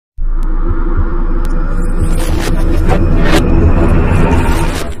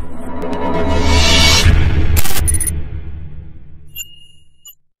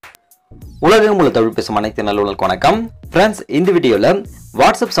உலகம் உள்ள தமிழ் பேசும் அனைத்து நல்லுறவுகளுக்கும் வணக்கம். ஃப்ரெண்ட்ஸ், இந்த வீடியோல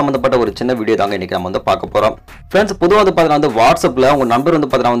வாட்ஸ்அப் சம்பந்தப்பட்ட ஒரு சின்ன வீடியோ தாங்க இன்னைக்கு நம்ம வந்து பார்க்க போறோம். ஃப்ரெண்ட்ஸ், பொதுவாக வந்து பார்த்தீங்கன்னா வந்து வாட்ஸ்அப்ல உங்க நம்பர் வந்து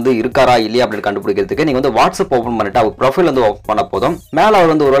பார்த்தீங்கன்னா வந்து இருக்காரா இல்லையா அப்படின்னு கண்டுபிடிக்கிறதுக்கு நீங்க வந்து வாட்ஸ்அப் ஓப்பன் பண்ணிட்டு அவர் ப்ரொஃபைல் வந்து ஓப்பன் பண்ண போதும். மேல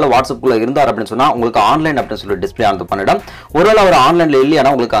அவர் வந்து ஒருவேளை வாட்ஸ்அப்குள்ள இருந்தார் அப்படின்னு சொன்னா உங்களுக்கு ஆன்லைன் அப்படின்னு சொல்லி டிஸ்பிளே ஆனது பண்ணிடும். ஒருவேளை அவர் ஆன்லைன்ல இல்லையா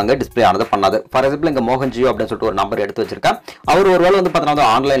உங்களுக்கு அங்க டிஸ்பிளே ஆனது பண்ணாது. ஃபார் எக்ஸாம்பிள் இங்க மோகன் ஜியோ அப்படின்னு சொல்லிட்டு ஒரு நம்பர் எடுத்து வச்சிருக்கேன். அவர் ஒருவேளை வந்து பார்த்தீங்கன்னா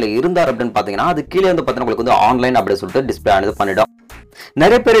ஆன்லைன்ல இருந்தார் அப்படின்னு பாத்தீங்கன்னா அது கீழே வந்து பார்த்தீங்கன்னா உங்களுக்கு வந்து ஆன்லைன் அப்படின்னு சொல்லிட்டு டிஸ்பிளே ஆனது பண்ணிடும்.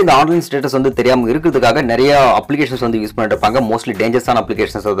 நிறைய பேர் இந்த ஆன்லைன் ஸ்டேட்டஸ் வந்து தெரியாம இருக்கிறதுக்காக நிறைய அப்ளிகேஷன்ஸ் வந்து யூஸ் பண்ணிட்டு இருப்பாங்க. மோஸ்ட்லி டேஞ்சரஸான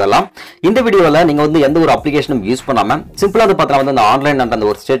அப்ளிகேஷன்ஸ் அதெல்லாம். இந்த வீடியோவில் நீங்க வந்து எந்த ஒரு அப்ளிகேஷனும் யூஸ் பண்ணாம சிம்பிளா வந்து பார்த்தா வந்து அந்த ஆன்லைன் அந்த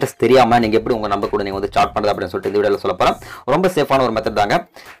ஒரு ஸ்டேட்டஸ் தெரியாம நீங்க எப்படி உங்க நம்பர் கூட நீங்க வந்து சாட் பண்றது அப்படின்னு சொல்லிட்டு இந்த வீடியோல சொல்ல போறேன். ரொம்ப சேஃபான ஒரு மெத்தட் தாங்க.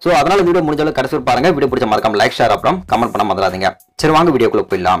 சோ அதனால வீடியோ முடிஞ்ச அளவுக்கு கடைசி பாருங்க. வீடியோ பிடிச்ச மறக்காம லைக் ஷேர் அப்புறம் கமெண்ட் பண்ண மறந்துடாதீங்க. சரி, வாங்க வீடியோக்குள்ள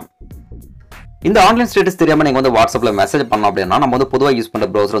போயிடலாம். இந்த ஆன்லைன் ஸ்டேட்டஸ் தெரியாம நீங்க வந்து வாட்ஸ்அப்ல மெசேஜ் பண்ணோம் அப்படின்னா நம்ம வந்து பொதுவாக யூஸ் பண்ற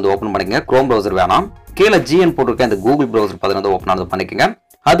ப்ரௌசர் வந்து ஓப்பன் பண்ணிக்கங்க. குரோம் ப்ரௌசர் வேணாம். கீழே ஜிஎன் போட்டிருக்க இந்த கூகுள் ப்ரௌசர் பார்த்தீங்கன்னா ஓப்பன் ஆனது பண்ணிக்கங்க.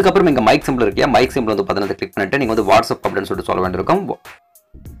 அதுக்கப்புறம் இங்க மைக் சிம்பிள் இருக்கியா, மைக் சிம்பிள் வந்து பார்த்தீங்கன்னா கிளிக் பண்ணிட்டு நீங்க வந்து வாட்ஸ்அப் அப்படின்னு சொல்லிட்டு சொல்ல வேண்டியிருக்கும்.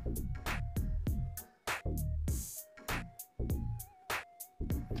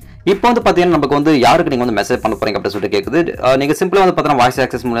 இப்போ வந்து பார்த்தீங்கன்னா நமக்கு வந்து யாருக்கு நீங்கள் வந்து மெசேஜ் பண்ண போறீங்க அப்படின்னு சொல்லிட்டு கேட்குது. நீங்கள் சிம்பிளாக வந்து பார்த்தீங்கன்னா வாய்ஸ்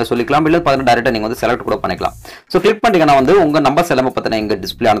ஆக்சஸ் மூலம் சொல்லிக்கலாம், இல்லை பார்த்தீங்கன்னா டேரெக்டாக நீங்கள் வந்து செலக்ட் கூட பண்ணிக்கலாம். ஸோ கிளிக் பண்ணிங்கன்னா வந்து உங்கள் நம்பர் எல்லாமே பார்த்தீங்கன்னா இங்கே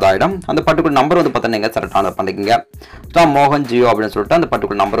டிஸ்பிளே ஆனது ஆகிடும். அந்த பர்டிகுலர் நம்பர் வந்து பார்த்தீங்கன்னா நீங்கள் செலக்ட் ஆனது பண்ணிக்கங்க. ஸோ மோகன் ஜியோ அப்படின்னு சொல்லிட்டு அந்த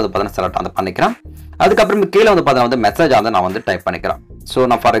பர்டிகுலர் நம்பர் வந்து பார்த்தீங்கன்னா செலக்ட் ஆனது பண்ணிக்கிறேன். அதுக்கப்புறம் கீழே வந்து பார்த்தீங்கன்னா வந்து மெசேஜ் வந்து நான் வந்து டைப் பண்ணிக்கிறேன். ஸோ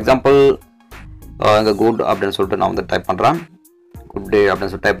நான் ஃபார் எக்ஸாம்பிள் இங்கே குட் அப்படின்னு சொல்லிட்டு நான் வந்து டைப் பண்ணுறேன். குட் டே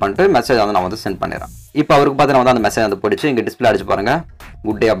அப்படின்னு சொல்லி டைப் பண்ணிட்டு மெசேஜ் வந்து நான் வந்து சென்ட் பண்ணிடுறேன். இப்போ அவருக்கு பார்த்தீங்கன்னா வந்து அந்த மெசேஜ் வந்து போயிடுச்சு. இங்கே டிஸ்பிளே அடிச்சு பாருங்க,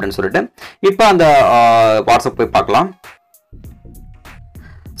 குட் டே அப்படின்னு சொல்லிட்டு. இப்போ அந்த வாட்ஸ்அப் போய் பார்க்கலாம்.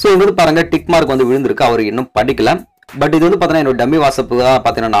 ஸோ இங்க வந்து பாருங்க டிக் மார்க் வந்து விழுந்திருக்கு. அவர் இன்னும் படிக்கல. பட் இது வந்து பார்த்தீங்கன்னா என்னோட டம்மி வாட்ஸ்அப் தான்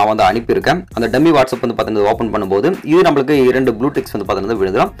பார்த்தீங்கன்னா நான் வந்து அனுப்பியிருக்கேன். அந்த டம்மி வாட்ஸ்அப் வந்து பார்த்தீங்கன்னா ஓப்பன் பண்ணும்போது இது நம்மளுக்கு 2 ப்ளூ டிக்ஸ் வந்து பார்த்தீங்கன்னா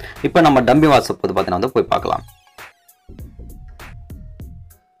விழுந்துடும். இப்போ நம்ம டம்மி வாட்ஸ்அப் வந்து பார்த்தீங்கன்னா வந்து போய் பார்க்கலாம்.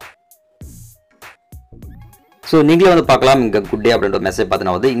 ஸோ நீங்களே வந்து பார்க்கலாம் இங்கே குட் டே அப்படின்ற மெசேஜ்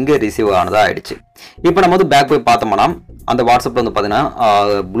பார்த்தீங்கன்னா வந்து இங்கே ரிசீவ் ஆனதாக ஆயிடுச்சு. இப்போ நம்ம வந்து பேக் போய் பார்த்தோம்னா அந்த வாட்ஸ்அப்பில் வந்து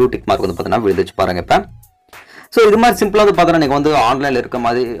பார்த்தீங்கன்னா ப்ளூ டிக் மார்க் வந்து பார்த்தீங்கன்னா விழுந்துச்சு பாருங்க. இப்போ ஸோ இது மாதிரி சிம்பிளாக வந்து பார்த்தீங்கன்னா நீங்கள் வந்து ஆன்லைனில் இருக்க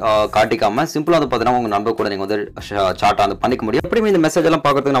மாதிரி காட்டிக்காம சிம்பிளாக வந்து பார்த்தீங்கன்னா உங்கள் நம்பர் கூட நீங்கள் வந்து சாட் வந்து பண்ணிக்க முடியும். எப்படியுமே இந்த மெசேஜ் எல்லாம்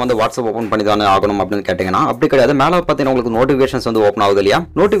பார்க்கறதுக்கு நான் வந்து வாட்ஸ்அப் ஓப்பன் பண்ணி தானே ஆகணும் அப்படின்னு கேட்டிங்கன்னா அப்படி கிடையாது. மேலே பார்த்தீங்கன்னா உங்களுக்கு நோட்டிஃபிகேஷன்ஸ் வந்து ஓப்பன் ஆகுது இல்லையா?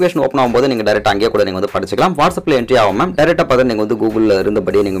 நோட்டிஃபிகேஷன் ஓப்பன் ஆகும்போது நீங்கள் டேரெக்டாக அங்கேயே கூட நீங்கள் வந்து படிச்சிக்கலாம். வாட்ஸ்அப்பில் என்ட்ரி ஆகாமல் டேரெக்டாக பார்த்து நீங்கள் வந்து கூகுளில்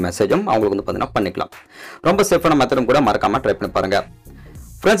இருந்தபடியே நீங்கள் மெசேஜும் அவங்களுக்கு வந்து பார்த்தீங்கன்னா பண்ணிக்கலாம். ரொம்ப சேஃபான மெத்தடும் கூட மறக்காமல் ட்ரை பண்ணி பாருங்க.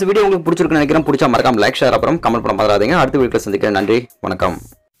 ஃப்ரெண்ட்ஸ், வீடியோ உங்களுக்கு பிடிச்சிருக்குன்னு நினைக்கிறேன். பிடிச்சா மறக்காம லைக் ஷேர் அப்புறம் கமெண்ட் பண்ண மறக்காதீங்க. அடுத்த வீடியோவில் சந்திக்கிறேன். நன்றி, வணக்கம்.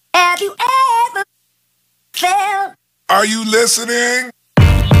 Are you listening?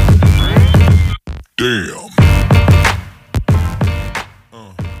 Damn.